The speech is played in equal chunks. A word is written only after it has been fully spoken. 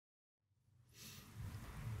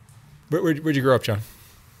Where'd you grow up, John?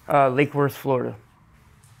 Lake Worth, Florida.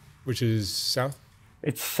 Which is south?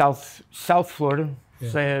 It's South Florida. Yeah.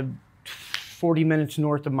 So 40 minutes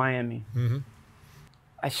north of Miami. Mm-hmm.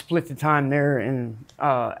 I split the time there in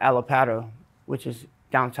Alapata, which is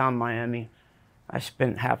downtown Miami. I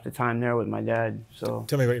spent half the time there with my dad. So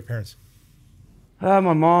Tell me about your parents.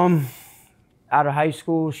 my mom, out of high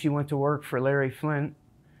school, she went to work for Larry Flint.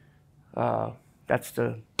 That's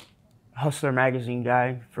the Hustler magazine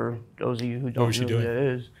guy, for those of you who don't know who that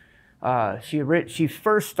is. She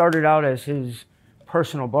first started out as his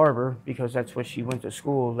personal barber because that's what she went to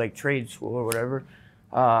school, like trade school or whatever.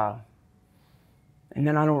 And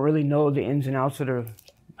then I don't really know the ins and outs of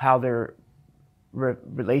how their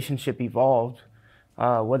relationship evolved,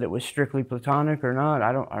 whether it was strictly platonic or not.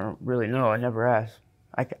 I don't really know. I never asked.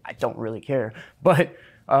 I don't really care. But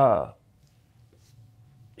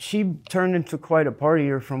she turned into quite a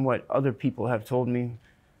partier from what other people have told me.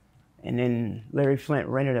 And then Larry Flint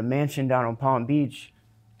rented a mansion down on Palm Beach.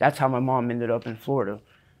 That's how my mom ended up in Florida.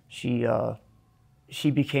 She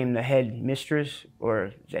became the head mistress,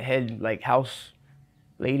 or the head like house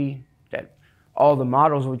lady, that all the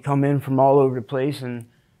models would come in from all over the place, and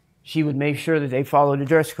she would make sure that they followed the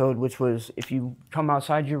dress code, which was if you come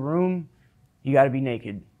outside your room, you got to be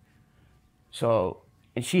naked. So,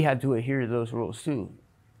 and she had to adhere to those rules too.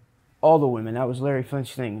 All the women, that was Larry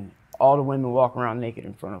Flint's thing. All the women walk around naked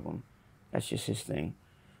in front of him. That's just his thing.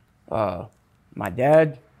 My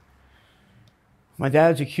dad's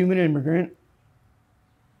a Cuban immigrant.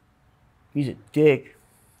 He's a dick.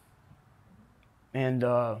 And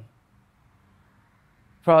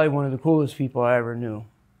probably one of the coolest people I ever knew.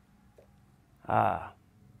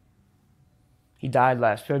 He died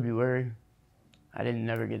last February. I didn't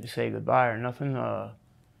never get to say goodbye or nothing.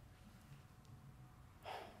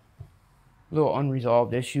 Little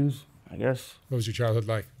unresolved issues, I guess. What was your childhood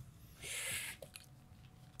like?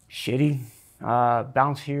 Shitty.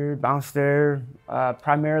 Bounce here, bounce there.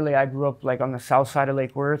 Primarily, I grew up like on the south side of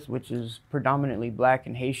Lake Worth, which is predominantly black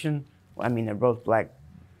and Haitian. I mean, they're both black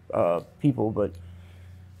people, but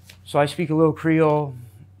so I speak a little Creole.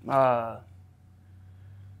 You know,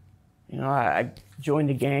 I joined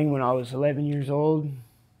the gang when I was 11 years old.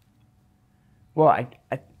 Well,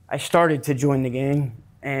 I started to join the gang,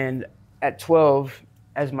 and at 12,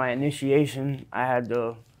 as my initiation, I had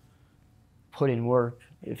to put in work,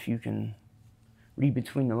 if you can read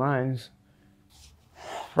between the lines.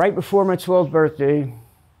 Right before my 12th birthday,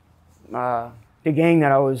 the gang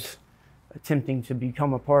that I was attempting to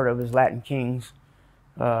become a part of is Latin Kings,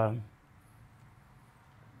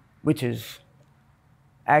 which is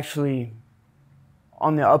actually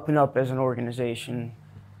on the up and up as an organization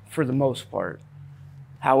for the most part.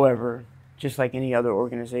 However, just like any other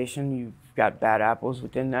organization, you've got bad apples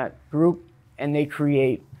within that group, and they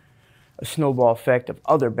create a snowball effect of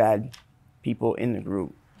other bad people in the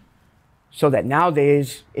group. So that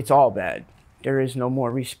nowadays, it's all bad. There is no more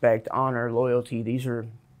respect, honor, loyalty. These are,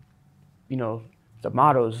 you know, the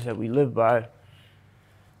mottos that we live by.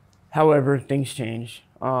 However, things change.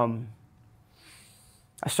 I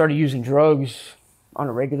started using drugs on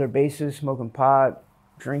a regular basis, smoking pot,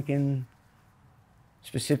 drinking.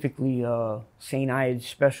 Specifically, St. Ides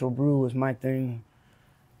Special Brew was my thing.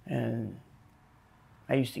 And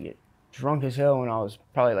I used to get drunk as hell when I was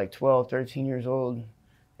probably like 12, 13 years old,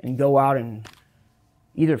 and go out and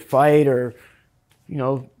either fight or, you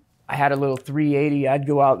know, I had a little 380. I'd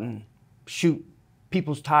go out and shoot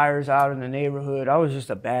people's tires out in the neighborhood. I was just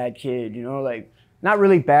a bad kid, you know, like not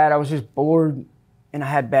really bad. I was just bored and I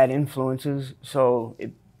had bad influences. So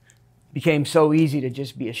it became so easy to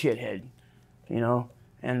just be a shithead, you know?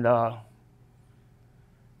 And like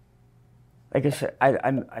I said,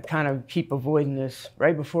 I kind of keep avoiding this.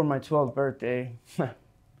 Right before my 12th birthday,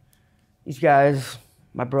 these guys,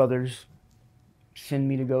 my brothers, send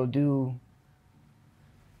me to go do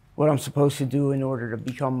what I'm supposed to do in order to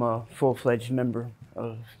become a full-fledged member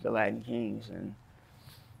of the Latin Kings. And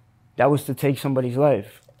that was to take somebody's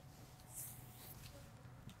life.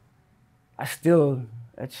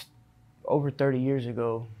 That's over 30 years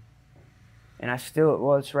ago. And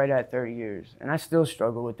it's right at 30 years. And I still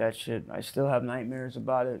struggle with that shit. I still have nightmares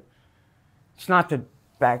about it. It's not the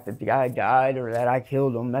fact that the guy died or that I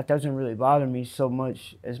killed him. That doesn't really bother me so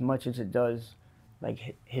much as it does,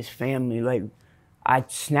 like, his family. Like, I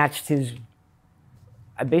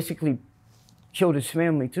basically killed his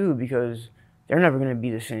family too, because they're never gonna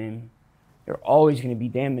be the same. They're always gonna be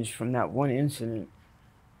damaged from that one incident.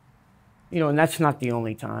 You know, and that's not the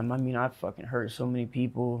only time. I mean, I've fucking hurt so many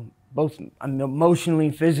people, both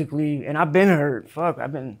emotionally, physically, and I've been hurt. Fuck,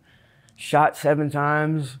 I've been shot 7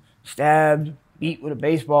 times, stabbed, beat with a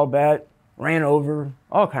baseball bat, ran over,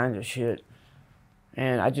 all kinds of shit.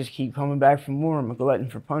 And I just keep coming back for more. I'm a glutton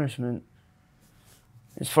for punishment.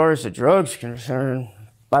 As far as the drugs concerned,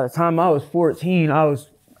 by the time I was 14, I was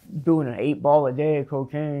doing an 8-ball a day of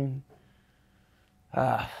cocaine.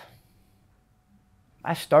 I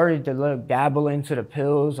started to dabble into the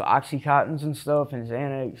pills, Oxycontins and stuff, and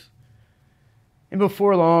Xanax. And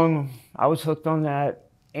before long, I was hooked on that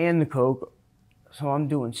and the coke. So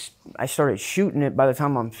I started shooting it by the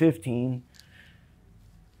time I'm 15.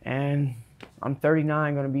 And I'm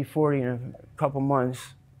 39, gonna be 40 in a couple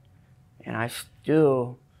months. And I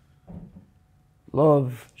still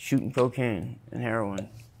love shooting cocaine and heroin.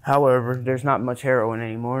 However, there's not much heroin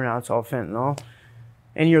anymore. Now it's all fentanyl.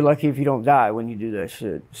 And you're lucky if you don't die when you do that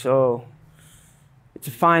shit. So it's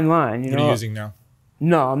a fine line, you know. What are you using now?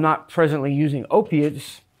 No, I'm not presently using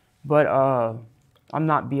opiates, but I'm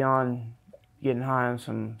not beyond getting high on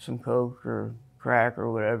some coke or crack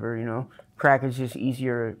or whatever, you know. Crack is just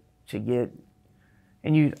easier to get.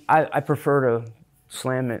 And I prefer to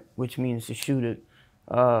slam it, which means to shoot it.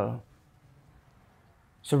 So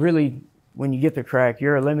really, when you get the crack,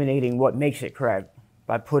 you're eliminating what makes it crack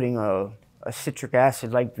by putting a citric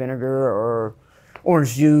acid like vinegar or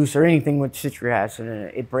orange juice or anything with citric acid in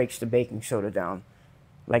it. It breaks the baking soda down.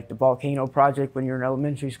 Like the volcano project when you're in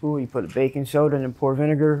elementary school, you put the baking soda and then pour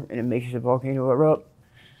vinegar and it makes the volcano erupt.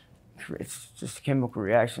 It's just a chemical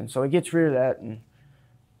reaction. So it gets rid of that, and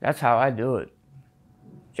that's how I do it.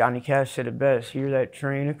 Johnny Cash said it best, hear that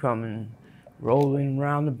train a-coming, rolling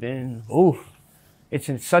around the bend. Oof. It's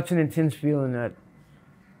such an intense feeling that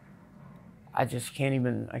I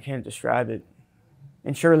can't describe it.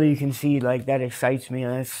 And surely you can see, like, that excites me,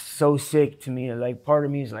 and that's so sick to me. Like, part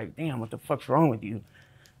of me is like, damn, what the fuck's wrong with you?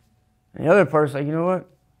 And the other part's like, you know what?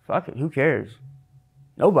 Fuck it, who cares?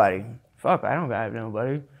 Nobody. Fuck, I don't have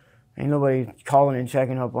nobody. Ain't nobody calling and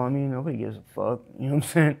checking up on me. Nobody gives a fuck. You know what I'm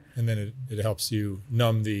saying? And then it helps you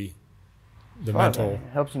numb the Fuck, mental. It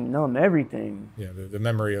helps me numb everything. Yeah, the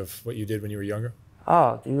memory of what you did when you were younger.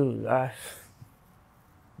 Oh, dude.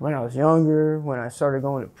 When I was younger, when I started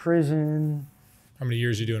going to prison. How many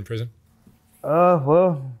years you do in prison?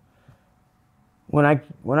 Well, when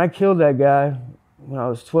I killed that guy when I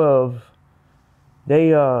was 12,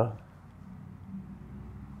 they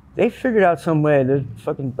figured out some way, the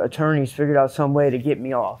fucking attorneys figured out some way to get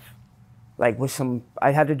me off. Like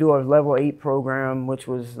I had to do a level 8 program, which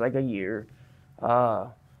was like a year.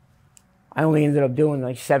 I only ended up doing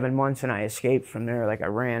like 7 months and I escaped from there. Like I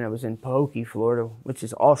ran, I was in Pahokee, Florida, which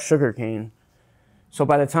is all sugarcane. So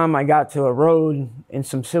by the time I got to a road and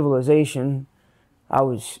some civilization, I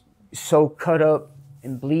was so cut up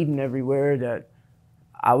and bleeding everywhere that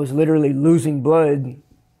I was literally losing blood.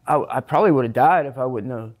 I probably would have died if I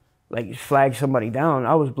wouldn't have like flagged somebody down.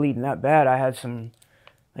 I was bleeding that bad. I had some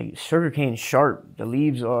like sugarcane sharp, the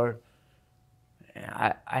leaves are.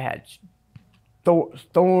 And I had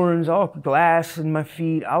thorns, all glass in my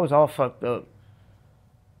feet. I was all fucked up.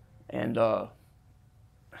 And I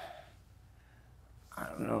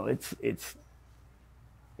don't know, it's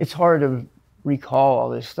hard to recall all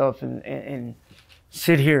this stuff and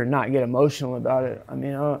sit here and not get emotional about it. I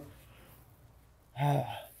mean,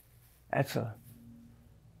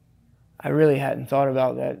 I really hadn't thought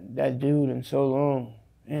about that dude in so long.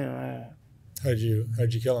 You know, How'd you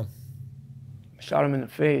kill him? shot him in the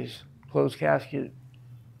face, closed casket,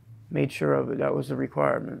 made sure of it. That was the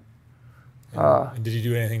requirement. And did you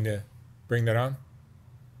do anything to bring that on?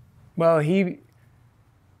 Well, he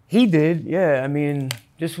did, yeah. I mean,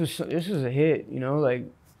 this was a hit, you know, like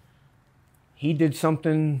he did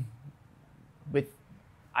something with,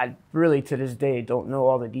 I really to this day don't know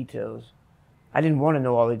all the details. I didn't want to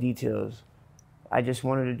know all the details. I just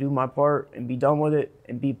wanted to do my part and be done with it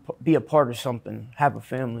and be a part of something, have a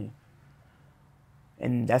family.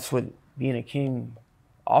 And that's what being a king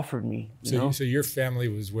offered me. So your family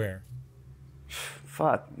was where?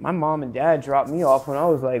 Fuck, my mom and dad dropped me off when I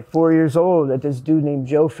was like 4 years old at this dude named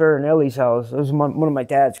Joe Farinelli's house. It was one of my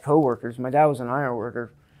dad's coworkers. My dad was an iron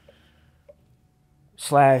worker /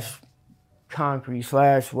 concrete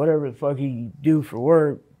 / whatever the fuck he do for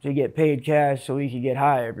work to get paid cash so he could get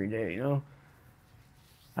high every day, you know?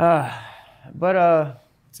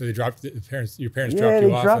 So your parents dropped you off? Yeah,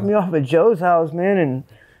 they dropped me off at Joe's house, man, and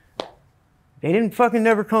they didn't fucking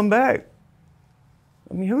never come back.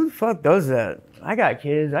 I mean, who the fuck does that? I got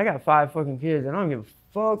kids. I got 5 fucking kids. And I don't give a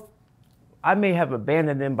fuck. I may have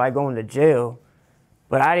abandoned them by going to jail,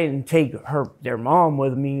 but I didn't take their mom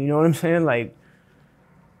with me. You know what I'm saying? Like,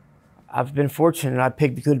 I've been fortunate. I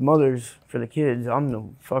picked good mothers for the kids. I'm the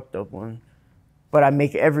fucked up one. But I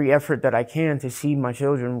make every effort that I can to see my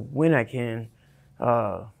children when I can.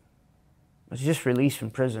 was just released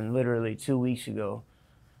from prison literally 2 weeks ago.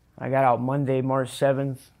 I got out Monday, March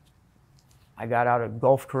 7th. I got out of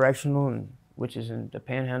Gulf Correctional, which is in the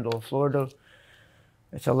Panhandle of Florida.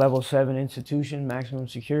 It's a level 7 institution, maximum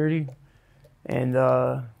security. And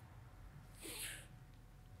You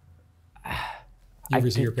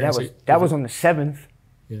ever see your parents? that was on the 7th.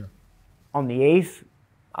 Yeah. On the 8th,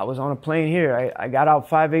 I was on a plane here. I got out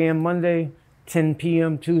 5 a.m. Monday, 10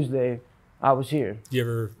 p.m. Tuesday. I was here. Do you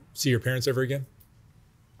ever see your parents ever again?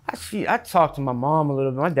 I talked to my mom a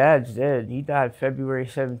little bit. My dad's dead. He died February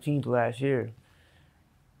 17th last year.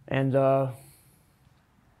 And I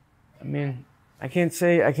mean, I can't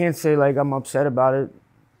say like I'm upset about it.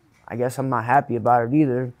 I guess I'm not happy about it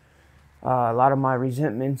either. A lot of my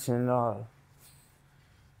resentments and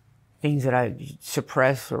things that I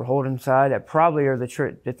suppress or hold inside that probably are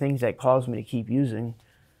the things that cause me to keep using.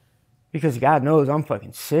 Because God knows I'm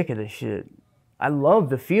fucking sick of this shit. I love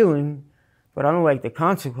the feeling, but I don't like the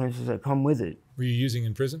consequences that come with it. Were you using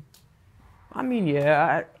in prison? I mean,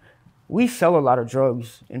 yeah, we sell a lot of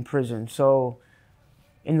drugs in prison. So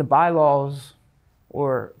in the bylaws,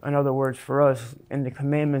 or in other words for us, in the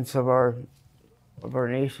commandments of our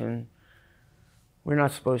nation, we're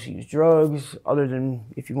not supposed to use drugs other than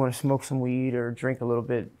if you want to smoke some weed or drink a little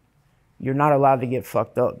bit. You're not allowed to get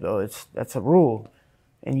fucked up though. That's a rule.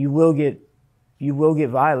 And you will get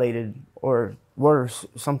violated, or worse,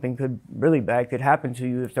 something really bad could happen to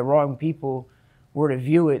you if the wrong people were to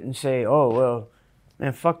view it and say, oh, well,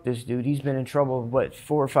 man, fuck this dude. He's been in trouble, what,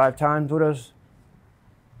 4 or 5 times with us?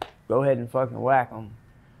 Go ahead and fucking whack him.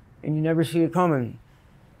 And you never see it coming.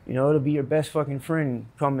 You know, it'll be your best fucking friend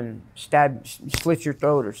come and slit your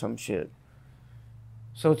throat or some shit.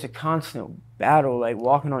 So it's a constant battle, like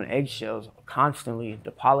walking on eggshells constantly,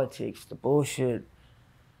 the politics, the bullshit.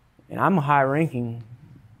 And I'm a high-ranking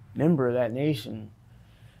member of that nation.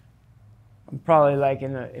 I'm probably like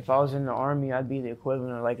if I was in the army, I'd be the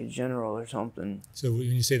equivalent of like a general or something. So when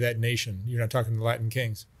you say that nation, you're not talking the Latin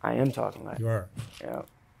kings? I am talking Latin. You are? Yeah,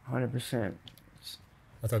 100%.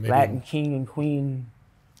 I thought maybe Latin king and queen,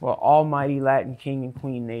 well, almighty Latin king and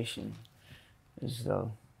queen nation is the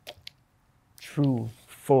true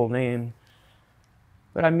full name.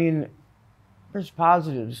 But I mean, there's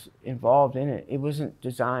positives involved in it. It wasn't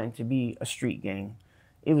designed to be a street gang.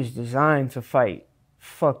 It was designed to fight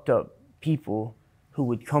fucked up people who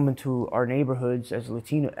would come into our neighborhoods as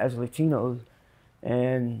Latinos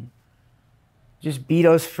and just beat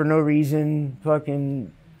us for no reason,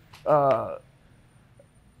 fucking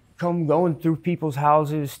come going through people's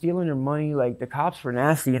houses, stealing their money. Like, the cops were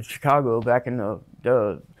nasty in Chicago back in the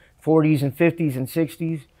 40s and 50s and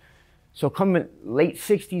 60s. So coming late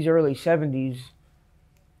 60s, early 70s,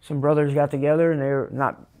 some brothers got together, and they were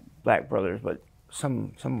not black brothers, but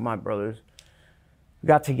some of my brothers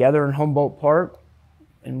got together in Humboldt Park,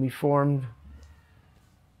 and we formed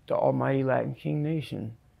the Almighty Latin King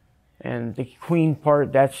Nation. And the queen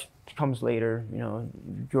part, that comes later, you know,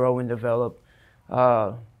 grow and develop.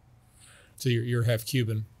 So you're half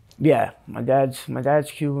Cuban? Yeah, my dad's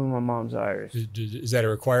Cuban, my mom's Irish. Is that a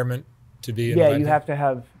requirement to be in Yeah, Latin? you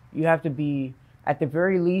have to be, at the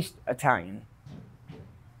very least, Italian.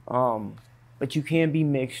 But you can be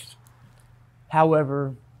mixed.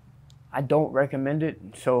 However, I don't recommend it.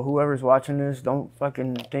 So whoever's watching this, don't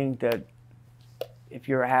fucking think that if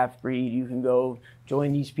you're a half-breed, you can go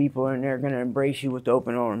join these people and they're going to embrace you with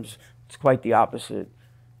open arms. It's quite the opposite.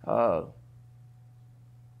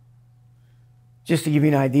 Just to give you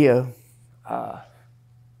an idea,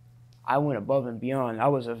 I went above and beyond. I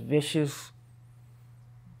was a vicious,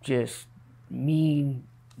 just mean,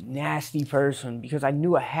 nasty person because I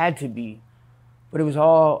knew I had to be. But it was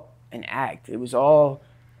all an act. It was all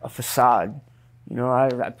a facade. You know,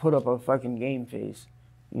 I put up a fucking game face.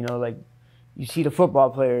 You know, like, you see the football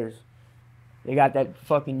players, they got that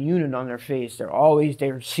fucking unit on their face.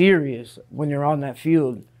 They're serious when they're on that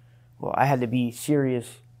field. Well, I had to be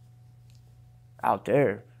serious out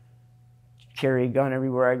there. Carry a gun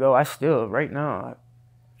everywhere I go. I still, right now, I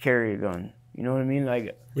carry a gun. You know what I mean?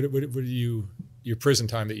 Like, what your prison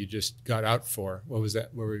time that you just got out for, what was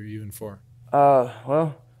that? What were you in for?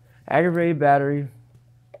 Well, aggravated battery.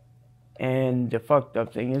 And the fucked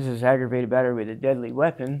up thing is aggravated battery with a deadly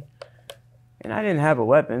weapon. And I didn't have a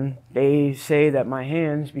weapon. They say that my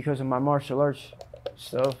hands, because of my martial arts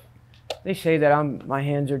stuff, they say that my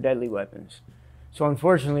hands are deadly weapons. So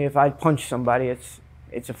unfortunately, if I punch somebody,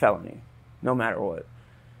 it's a felony, no matter what.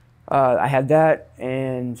 I had that,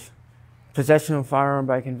 and possession of a firearm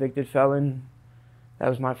by a convicted felon. That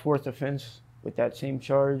was my 4th offense with that same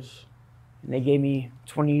charge. And they gave me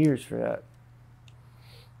 20 years for that.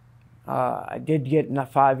 I did get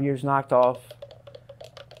 5 years knocked off,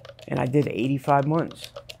 and I did 85 months.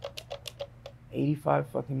 85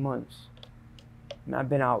 fucking months. And I've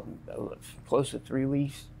been out close to 3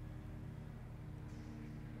 weeks.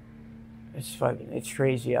 It's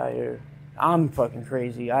crazy out here. I'm fucking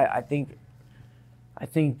crazy. I think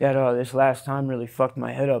that this last time really fucked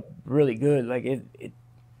my head up really good. Like it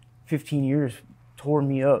 15 years tore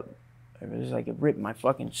me up. It was like it ripped my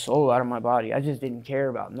fucking soul out of my body. I just didn't care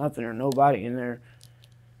about nothing or nobody in there.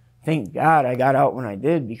 Thank God I got out when I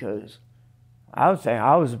did, because I would say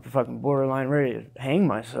I was fucking borderline ready to hang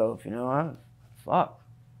myself, you know. Fuck.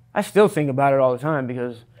 I still think about it all the time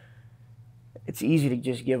because it's easy to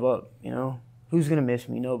just give up, you know. Who's gonna miss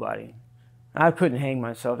me? Nobody. I couldn't hang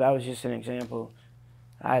myself. That was just an example.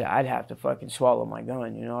 I'd have to fucking swallow my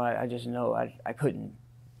gun, you know. I just know I couldn't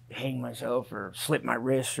hang myself or slip my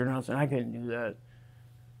wrist or nothing. I couldn't do that.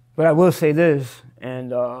 But I will say this,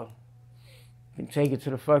 and can take it to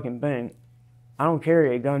the fucking bank. I don't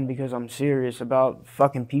carry a gun because I'm serious about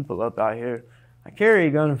fucking people up out here. I carry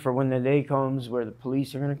a gun for when the day comes where the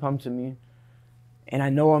police are gonna come to me, and I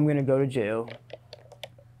know I'm gonna go to jail.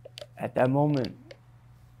 At that moment,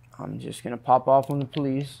 I'm just gonna pop off on the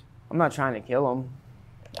police. I'm not trying to kill them.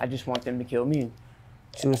 I just want them to kill me.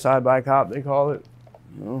 Suicide by cop, they call it.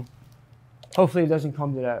 You know? Hopefully it doesn't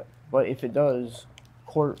come to that. But if it does,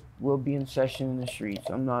 court will be in session in the streets.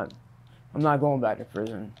 I'm not going back to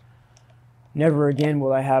prison. Never again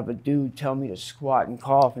will I have a dude tell me to squat and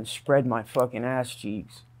cough and spread my fucking ass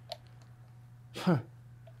cheeks.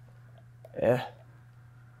 Yeah.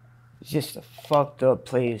 It's just a fucked up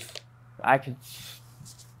place. I've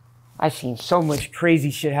seen so much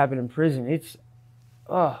crazy shit happen in prison. It's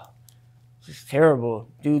just terrible.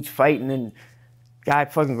 Dudes fighting and guy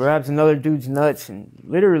fucking grabs another dude's nuts and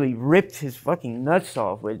literally ripped his fucking nuts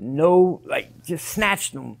off with no, like, just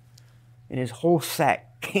snatched them. And his whole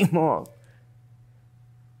sack came off.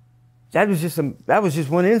 That was just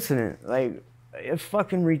one incident. Like, it's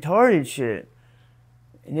fucking retarded shit.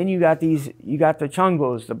 And then you got the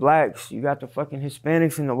chungos, the blacks, you got the fucking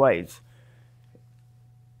Hispanics and the whites.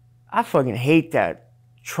 I fucking hate that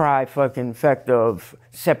fucking effect of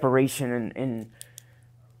separation and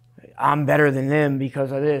I'm better than them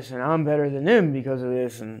because of this, and I'm better than them because of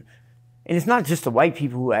this, and it's not just the white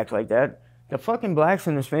people who act like that. The fucking blacks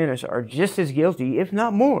and the Spanish are just as guilty, if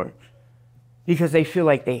not more, because they feel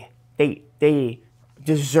like they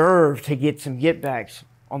deserve to get some get-backs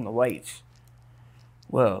on the whites.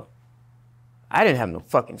 Well, I didn't have no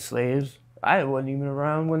fucking slaves. I wasn't even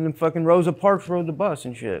around when the fucking Rosa Parks rode the bus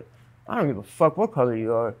and shit. I don't give a fuck what color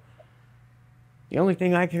you are. The only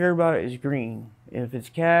thing I care about is green. If it's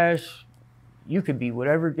cash, you could be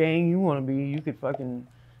whatever gang you want to be. You could fucking,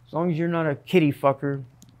 as long as you're not a kitty fucker,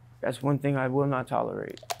 that's one thing I will not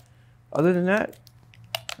tolerate. Other than that,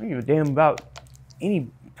 I don't give a damn about any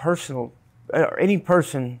person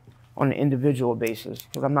on an individual basis,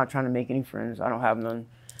 because I'm not trying to make any friends. I don't have none.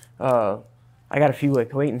 I got a few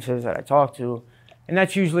acquaintances that I talk to, and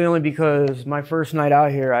that's usually only because my first night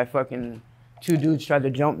out here, two dudes tried to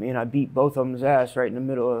jump me, and I beat both of them's ass right in the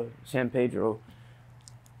middle of San Pedro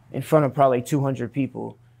in front of probably 200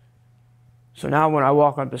 people. So now when I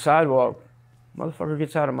walk on the sidewalk, motherfucker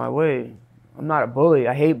gets out of my way. I'm not a bully.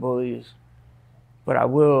 I hate bullies. But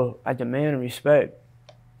I demand respect,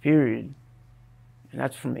 period. And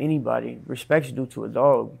that's from anybody. Respect's due to a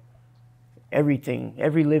dog. Everything,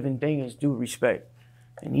 every living thing is due respect.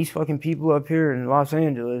 And these fucking people up here in Los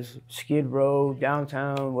Angeles, Skid Row,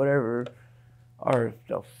 downtown, whatever, are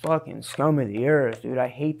the fucking scum of the earth, dude. I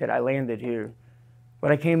hate that I landed here.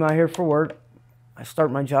 But I came out here for work. I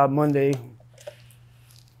start my job Monday.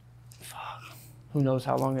 Fuck. Who knows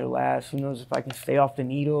how long it'll last? Who knows if I can stay off the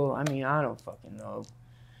needle? I mean, I don't fucking know.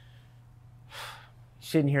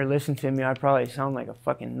 Sitting here listening to me, I probably sound like a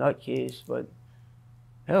fucking nutcase, but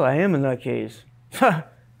hell, I am a nutcase.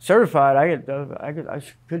 Certified. I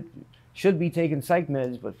should be taking psych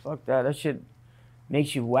meds, but fuck that. That shit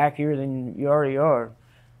makes you wackier than you already are.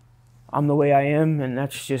 I'm the way I am, and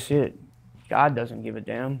that's just it. God doesn't give a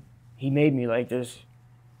damn. He made me like this,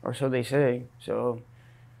 or so they say. So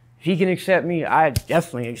if he can accept me, I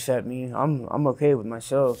definitely accept me. I'm okay with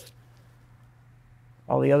myself.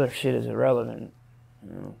 All the other shit is irrelevant.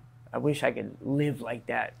 You know, I wish I could live like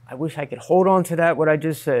that. I wish I could hold on to that, what I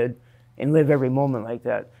just said, and live every moment like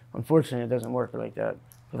that. Unfortunately, it doesn't work like that,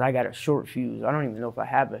 because I got a short fuse. I don't even know if I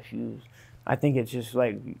have a fuse. I think it's just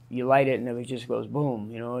like you light it and then it just goes boom,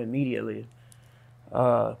 you know, immediately.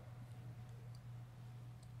 And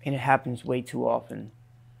it happens way too often.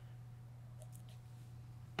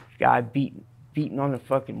 Guy beating on a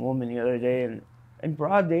fucking woman the other day, and in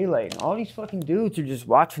broad daylight, and all these fucking dudes are just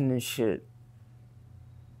watching this shit.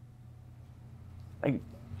 Like,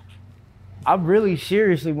 I really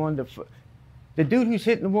seriously wanted to. The dude who's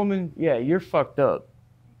hitting the woman, yeah, you're fucked up.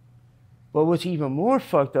 But what's even more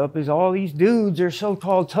fucked up is all these dudes are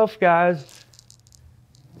so-called tough guys.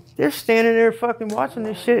 They're standing there fucking watching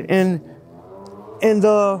this shit and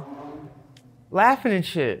laughing and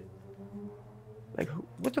shit. Like,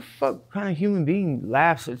 what the fuck kind of human being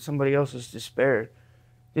laughs at somebody else's despair?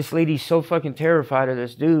 This lady's so fucking terrified of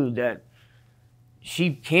this dude that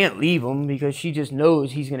she can't leave him because she just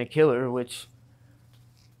knows he's gonna kill her, which,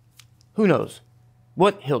 who knows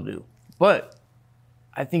what he'll do. But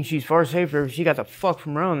I think she's far safer if she got the fuck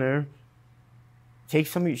from around there. Take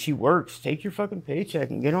somebody, she works, take your fucking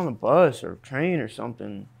paycheck and get on a bus or train or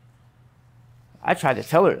something. I tried to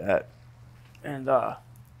tell her that. And, I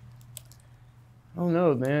don't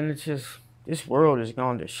know, man. It's just, this world has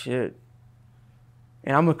gone to shit.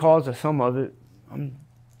 And I'm the cause of some of it. I'm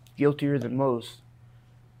guiltier than most.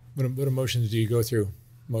 What emotions do you go through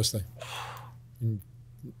mostly? Now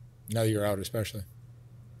that you're out, especially.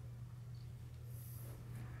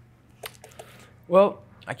 Well,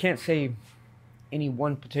 I can't say any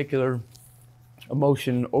one particular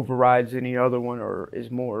emotion overrides any other one or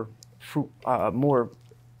is more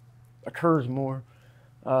occurs more.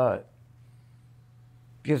 Because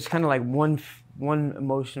it's kind of like one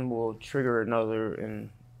emotion will trigger another, and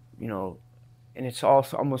you know, and it's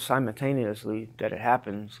also almost simultaneously that it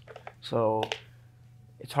happens. So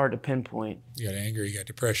it's hard to pinpoint. You got anger, you got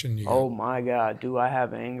depression. Oh my God, do I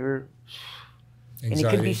have anger? Anxiety. And it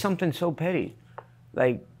could be something so petty,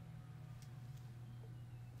 like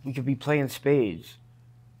we could be playing spades,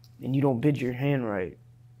 and you don't bid your hand right.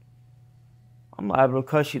 I'm liable to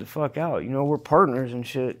cuss you the fuck out. You know, we're partners and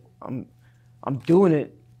shit. I'm doing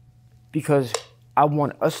it because I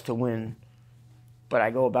want us to win, but I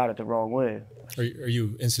go about it the wrong way. Are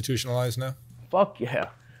you institutionalized now? Fuck yeah.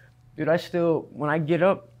 Dude, I still, when I get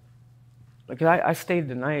up, like I stayed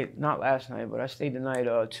the night, not last night, but I stayed the night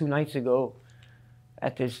 2 nights ago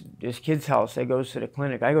at this kid's house that goes to the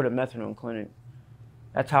clinic. I go to methadone clinic.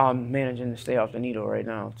 That's how I'm managing to stay off the needle right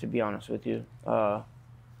now, to be honest with you.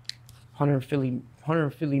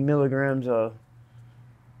 150 milligrams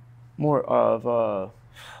more of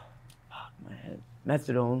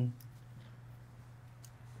methadone.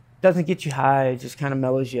 Doesn't get you high, it just kind of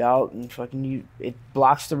mellows you out and fucking it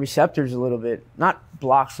blocks the receptors a little bit. Not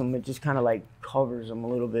blocks them, it just kind of like covers them a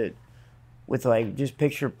little bit with like, just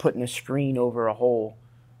picture putting a screen over a hole.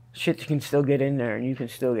 Shit can still get in there and you can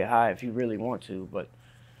still get high if you really want to, but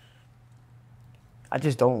I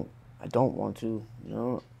don't want to, you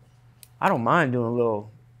know. I don't mind doing a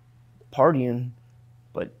little partying,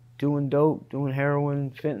 but doing dope, doing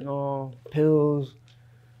heroin, fentanyl, pills,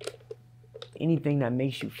 anything that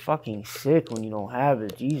makes you fucking sick when you don't have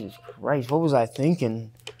it. Jesus Christ, what was I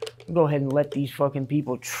thinking? I'll go ahead and let these fucking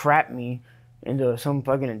people trap me into some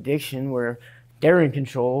fucking addiction where they're in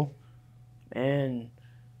control. And,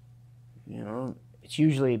 you know, it's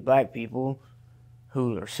usually black people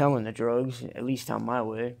who are selling the drugs, at least on my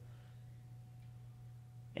way.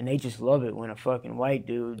 And they just love it when a fucking white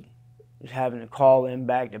dude is having to call in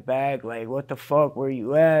back to back, like, what the fuck, where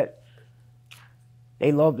you at?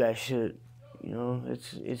 They love that shit. You know,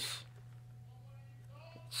 it's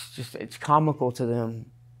just, it's comical to them.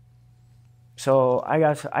 So I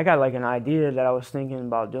got like an idea that I was thinking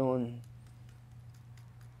about doing,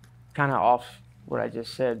 kind of off what I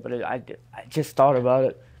just said, but I just thought about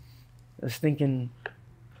it. I was thinking,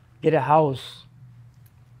 get a house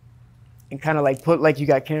and kind of like put, like you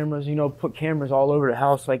got cameras, you know, put cameras all over the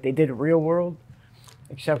house like they did in Real World,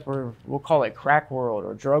 except for, we'll call it Crack World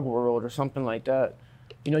or Drug World or something like that.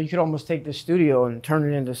 You know, you could almost take the studio and turn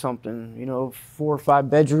it into something, you know, 4 or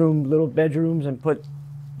 5 little bedrooms and put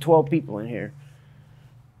 12 people in here.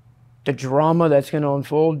 The drama that's going to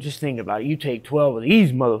unfold, just think about it. You take 12 of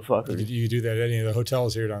these motherfuckers. You do that at any of the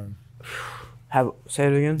hotels here down? Say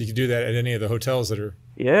it again? You can do that at any of the hotels that are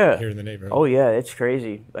here in the neighborhood. Oh, yeah, it's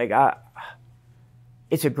crazy. Like,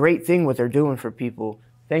 it's a great thing what they're doing for people.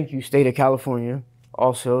 Thank you, State of California.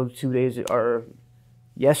 Also, 2 days, or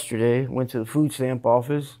yesterday, went to the food stamp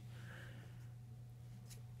office,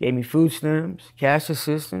 gave me food stamps, cash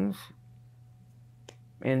assistance,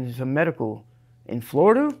 and some medical. In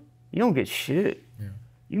Florida, you don't get shit. Yeah.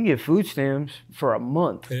 You can get food stamps for a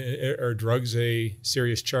month. Are drugs a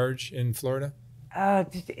serious charge in Florida?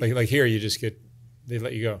 Like here, you just they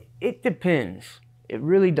let you go. It depends. It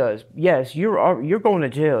really does. Yes, you're going to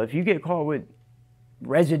jail if you get caught with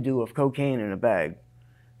residue of cocaine in a bag.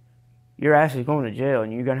 Your ass is going to jail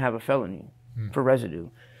and you're going to have a felony for residue.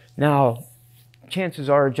 Now, chances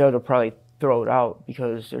are a judge will probably throw it out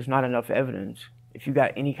because there's not enough evidence. If you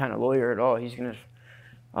got any kind of lawyer at all, he's gonna,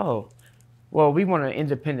 oh, well, we want to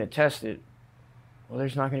independent test it. Well,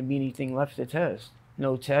 there's not gonna be anything left to test.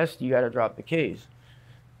 No test, you gotta drop the case.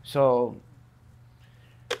 So,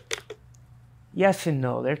 yes and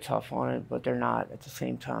no, they're tough on it, but they're not at the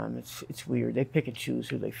same time. It's weird. They pick and choose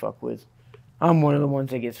who they fuck with. I'm one of the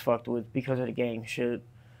ones that gets fucked with because of the gang shit.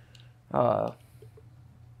 Hell,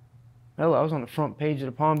 I was on the front page of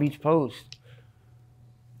the Palm Beach Post.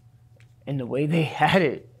 And the way they had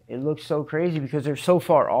it, it looked so crazy because they're so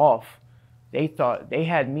far off. They thought they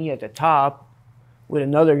had me at the top with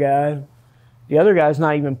another guy. The other guy's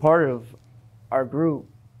not even part of our group.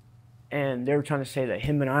 And they were trying to say that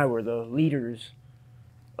him and I were the leaders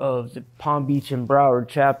of the Palm Beach and Broward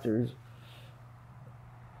chapters.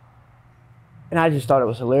 And I just thought it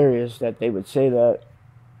was hilarious that they would say that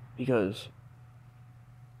because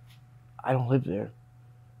I don't live there.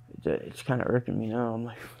 It's kind of irking me now. I'm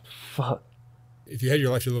like, fuck. If you had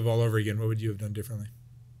your life to live all over again, what would you have done differently?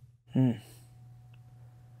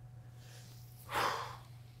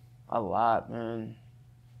 A lot, man.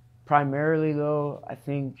 Primarily, though, I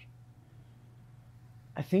think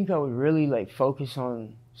I would really like focus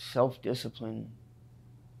on self-discipline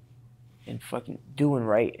and fucking doing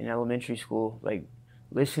right in elementary school, like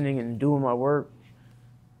listening and doing my work.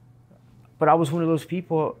 But I was one of those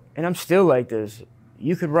people, and I'm still like this.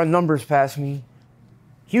 You could run numbers past me,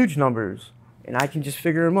 huge numbers, and I can just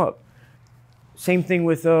figure them up. Same thing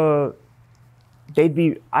with, I'd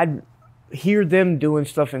hear them doing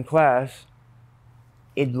stuff in class,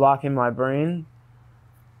 it'd lock in my brain.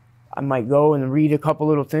 I might go and read a couple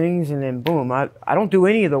little things, and then boom, I don't do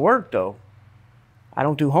any of the work though. I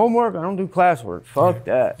don't do homework, I don't do classwork, fuck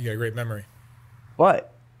that. You got a great memory.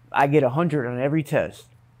 But I get 100 on every test.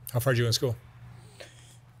 How far did you go in school?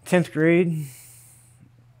 10th grade.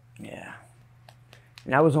 Yeah.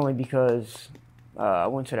 And that was only because I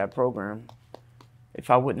went to that program. If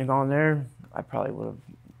I wouldn't have gone there, I probably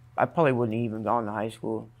wouldn't have even gone to high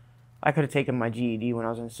school. I could have taken my GED when I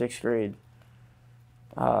was in 6th grade.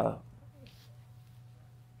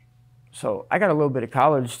 So I got a little bit of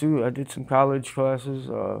college too. I did some college classes.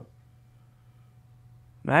 I'm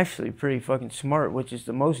actually pretty fucking smart, which is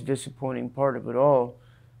the most disappointing part of it all.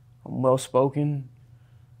 I'm well-spoken,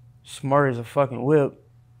 smart as a fucking whip,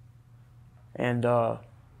 and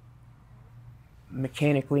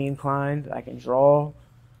mechanically inclined. I can draw.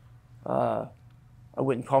 I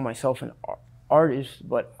wouldn't call myself an artist,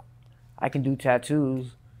 but I can do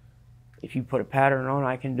tattoos. If you put a pattern on,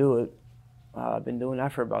 I can do it. I've been doing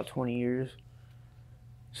that for about 20 years.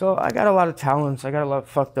 So I got a lot of talents. I got a lot of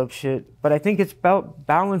fucked up shit, but I think it's about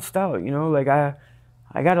balanced out, you know? Like I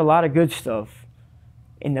got a lot of good stuff.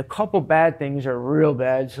 And a couple bad things are real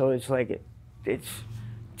bad, so it's like it's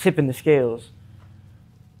tipping the scales.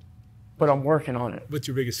 But I'm working on it. What's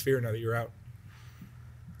your biggest fear now that you're out?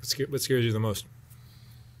 What scares you the most?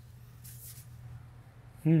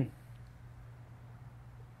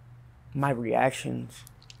 My reactions.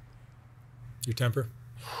 Your temper?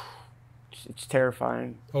 It's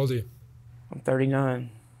terrifying. How old are you? I'm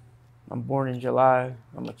 39. I'm born in July.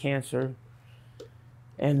 I'm a Cancer.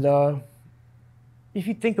 And if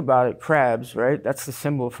you think about it, crabs, right? That's the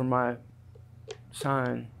symbol for my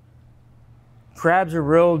sign. Crabs are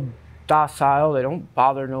real docile. They don't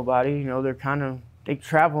bother nobody. You know, they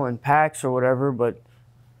travel in packs or whatever, but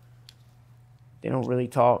they don't really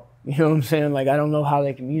talk. You know what I'm saying? Like, I don't know how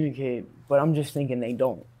they communicate, but I'm just thinking they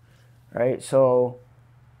don't, right? So,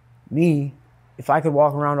 me, if I could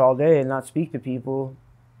walk around all day and not speak to people,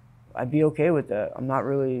 I'd be okay with that. I'm not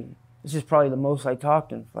really, this is probably the most I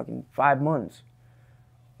talked in fucking 5 months.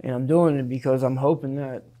 And I'm doing it because I'm hoping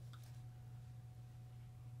that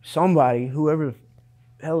somebody, whoever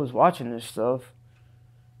the hell is watching this stuff,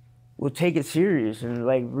 will take it serious and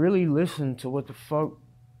like really listen to what the fuck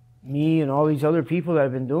me and all these other people that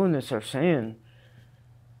have been doing this are saying.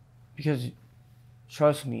 Because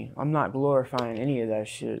trust me, I'm not glorifying any of that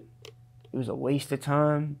shit. It was a waste of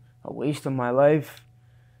time, a waste of my life.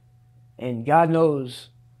 And God knows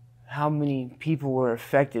how many people were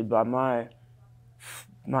affected by my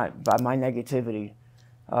negativity.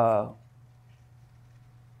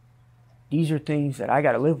 These are things that I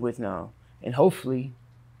got to live with now. And hopefully,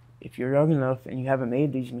 if you're young enough and you haven't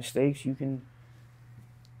made these mistakes, you can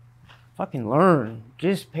fucking learn.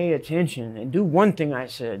 Just pay attention and do one thing I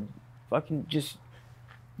said. Fucking just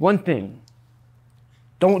one thing.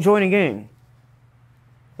 Don't join a gang.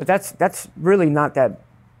 But that's really not that,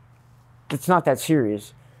 it's not that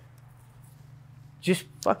serious. Just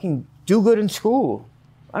fucking do good in school.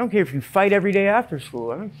 I don't care if you fight every day after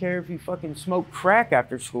school. I don't care if you fucking smoke crack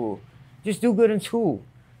after school. Just do good in school,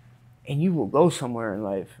 and you will go somewhere in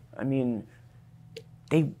life. I mean,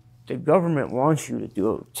 the government wants you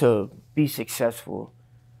to be successful.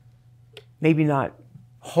 Maybe not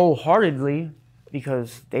wholeheartedly,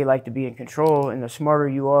 because they like to be in control, and the smarter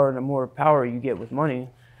you are and the more power you get with money,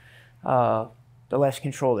 the less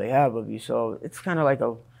control they have of you. So it's kind of like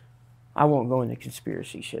I won't go into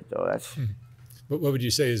conspiracy shit though. That's. What would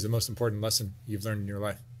you say is the most important lesson you've learned in your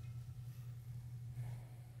life?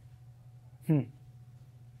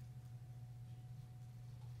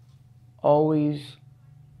 Always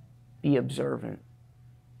be observant.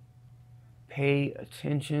 Pay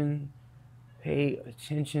attention. Pay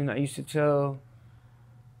attention. I used to tell.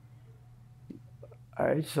 All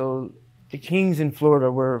right, so the Kings in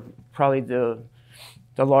Florida were probably the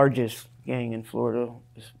largest gang in Florida.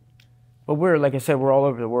 But we're, like I said, we're all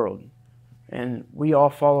over the world. And we all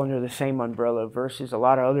fall under the same umbrella versus a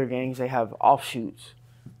lot of other gangs, they have offshoots.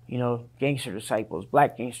 You know, gangster disciples,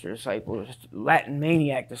 black gangster disciples, Latin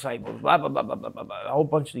maniac disciples, blah, blah, blah, blah, blah, blah, blah. A whole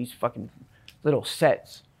bunch of these fucking little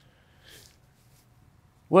sets.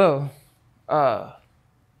 Well,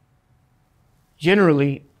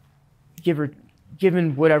 generally,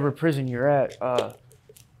 given whatever prison you're at,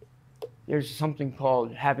 there's something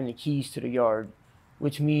called having the keys to the yard,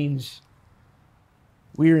 which means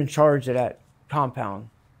we're in charge of that compound.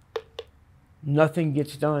 Nothing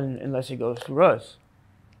gets done unless it goes through us.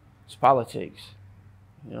 It's politics.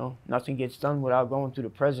 You know, nothing gets done without going through the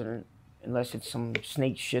president unless it's some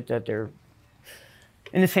snake shit that they're...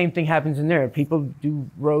 And the same thing happens in there. People do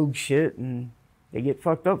rogue shit and they get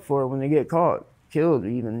fucked up for it when they get caught. Killed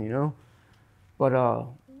even, you know? But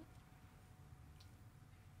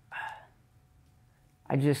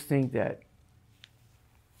I just think that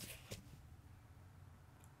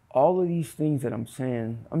all of these things that I'm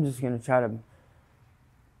saying, I'm just going to try to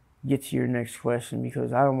get to your next question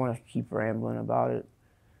because I don't want to keep rambling about it.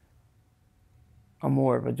 I'm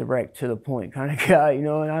more of a direct to the point kind of guy, you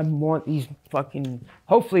know, and I want these fucking,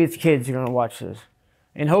 hopefully it's kids who are going to watch this.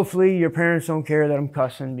 And hopefully your parents don't care that I'm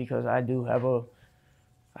cussing because I do have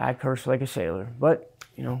I curse like a sailor. But,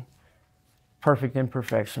 you know, perfect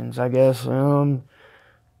imperfections, I guess. I'm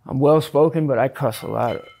well-spoken, but I cuss a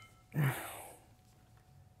lot.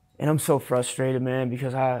 And I'm so frustrated, man,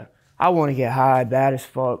 because I want to get high bad as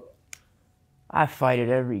fuck. I fight it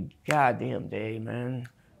every goddamn day, man.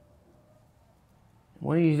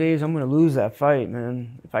 One of these days, I'm going to lose that fight,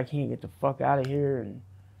 man, if I can't get the fuck out of here. And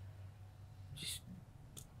just,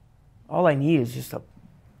 all I need is just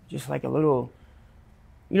like a little,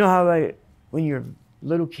 you know how like when you're a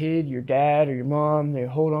little kid, your dad or your mom, they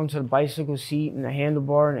hold onto the bicycle seat and the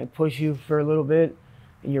handlebar and they push you for a little bit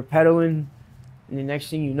and you're pedaling. And the next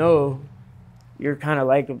thing you know, you're kind of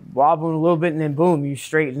like wobbling a little bit and then boom, you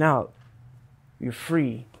straighten out. You're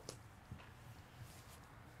free.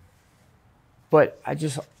 But I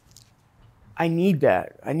need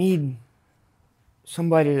that. I need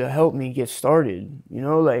somebody to help me get started. You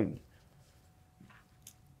know, like,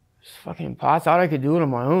 it's fucking impossible. I thought I could do it on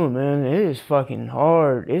my own, man. It is fucking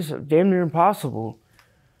hard. It's damn near impossible.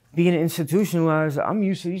 Being institutionalized, I'm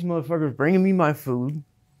used to these motherfuckers bringing me my food,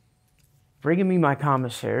 bringing me my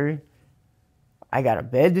commissary. I got a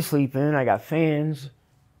bed to sleep in. I got fans.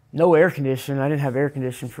 No air conditioning. I didn't have air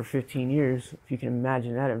conditioning for 15 years, if you can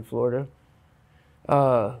imagine that in Florida.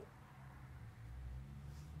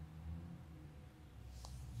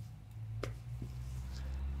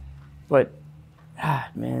 But,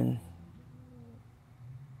 man,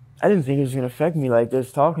 I didn't think it was going to affect me like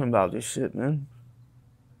this talking about this shit, man.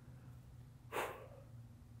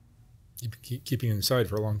 You've been keeping it inside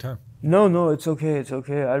for a long time. No, it's okay, it's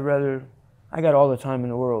okay. I got all the time in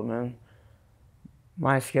the world, man.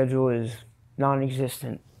 My schedule is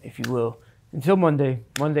non-existent, if you will, until Monday.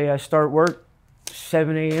 Monday I start work,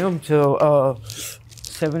 7 a.m. till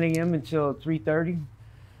 3:30.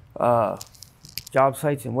 Job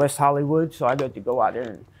sites in West Hollywood, so I get to go out there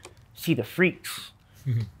and see the freaks.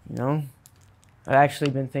 You know, I've actually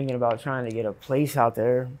been thinking about trying to get a place out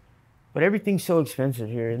there, but everything's so expensive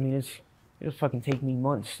here. I mean, it'll fucking take me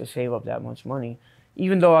months to save up that much money.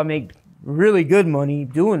 Even though I make really good money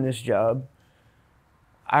doing this job,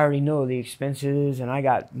 I already know the expenses and I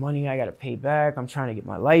got money I got to pay back. I'm trying to get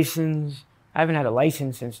my license. I haven't had a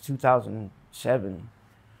license since 2007.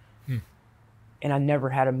 And I never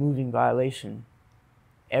had a moving violation,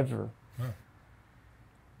 ever. Wow.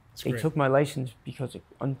 They took my license because of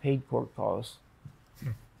unpaid court calls.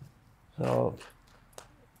 So.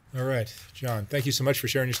 All right, Jon, thank you so much for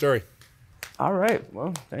sharing your story. All right,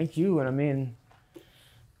 well, thank you. And I mean,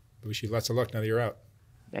 I wish you lots of luck now that you're out.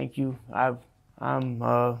 Thank you. I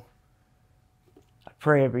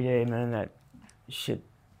pray every day, man, that shit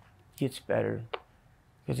gets better,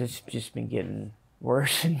 because it's just been getting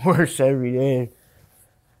worse and worse every day.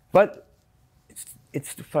 But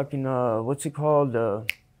it's the fucking what's it called?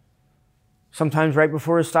 Sometimes right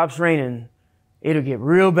before it stops raining, it'll get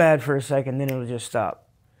real bad for a second, then it'll just stop.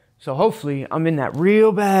 So hopefully I'm in that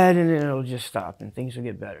real bad, and then it'll just stop and things will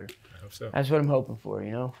get better. I hope so. That's what I'm hoping for,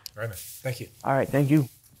 you know? All right, man. Thank you. All right, thank you.